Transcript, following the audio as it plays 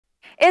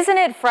Isn't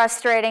it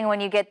frustrating when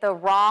you get the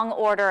wrong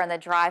order in the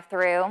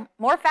drive-thru?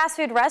 More fast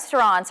food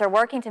restaurants are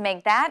working to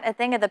make that a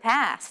thing of the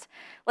past.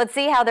 Let's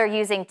see how they're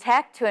using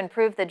tech to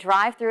improve the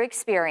drive-thru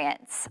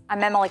experience.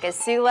 I'm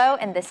Emily-Cassulo,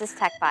 and this is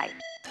Tech-byte.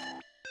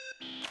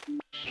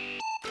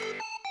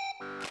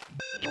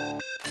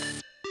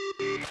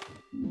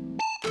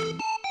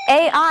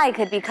 AI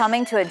could be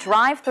coming to a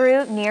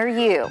drive-thru near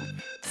you.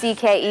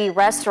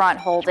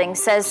 cke-restaurant-holding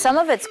says some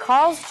of its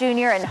Carl's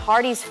Jr. and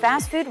Hardee's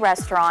fast food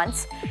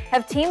restaurants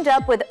have teamed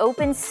up with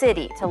Open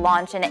City to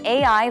launch an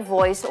AI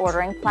voice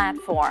ordering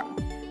platform.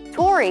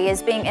 Tori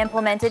is being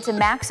implemented to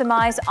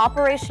maximize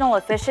operational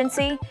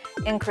efficiency,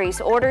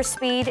 increase order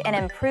speed, and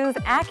improve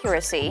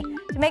accuracy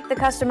to make the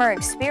customer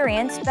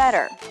experience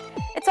better.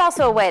 It's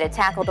also a way to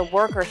tackle the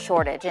worker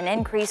shortage and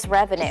increase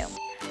revenue.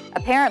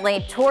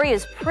 Apparently, Tori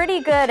is pretty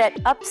good at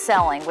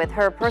upselling with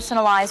her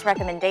personalized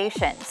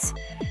recommendations.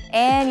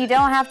 And you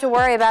don't have to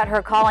worry about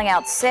her calling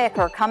out sick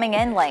or coming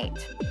in late.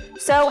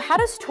 So how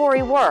does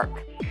Tori work?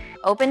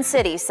 Open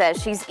City says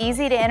she's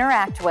easy to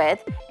interact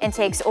with and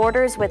takes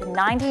orders with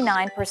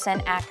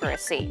 99%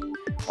 accuracy.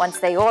 Once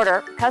they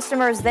order,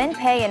 customers then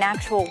pay an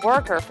actual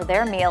worker for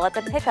their meal at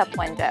the pickup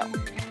window.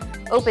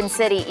 Open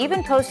City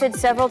even posted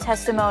several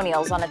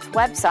testimonials on its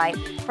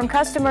website from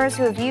customers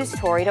who have used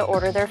Tori to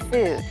order their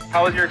food.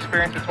 How was your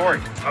experience with Tori?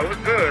 I was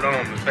good.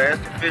 Fast,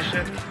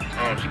 efficient.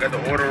 She got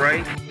the order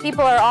right.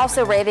 People are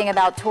also raving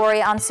about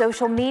Tori on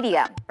social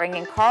media,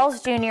 bringing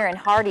Carl's Jr. and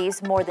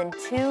Hardee's more than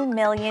 2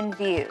 million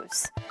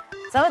views.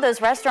 Some of those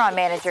restaurant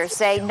managers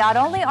say not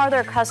only are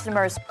their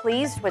customers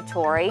pleased with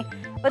Tori,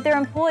 but their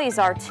employees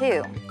are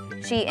too.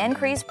 She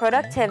increased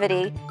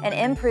productivity and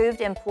improved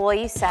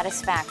employee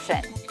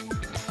satisfaction.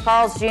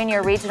 Carl's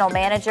Jr. Regional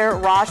Manager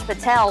Raj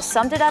Patel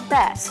summed it up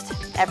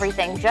best.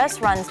 Everything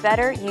just runs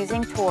better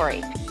using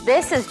Tori.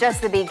 This is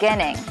just the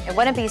beginning. It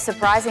wouldn't be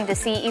surprising to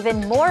see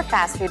even more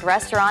fast food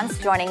restaurants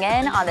joining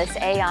in on this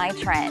AI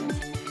trend.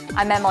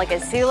 I'm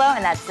Emily-Cassulo,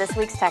 and that's this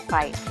week's Tech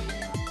Byte.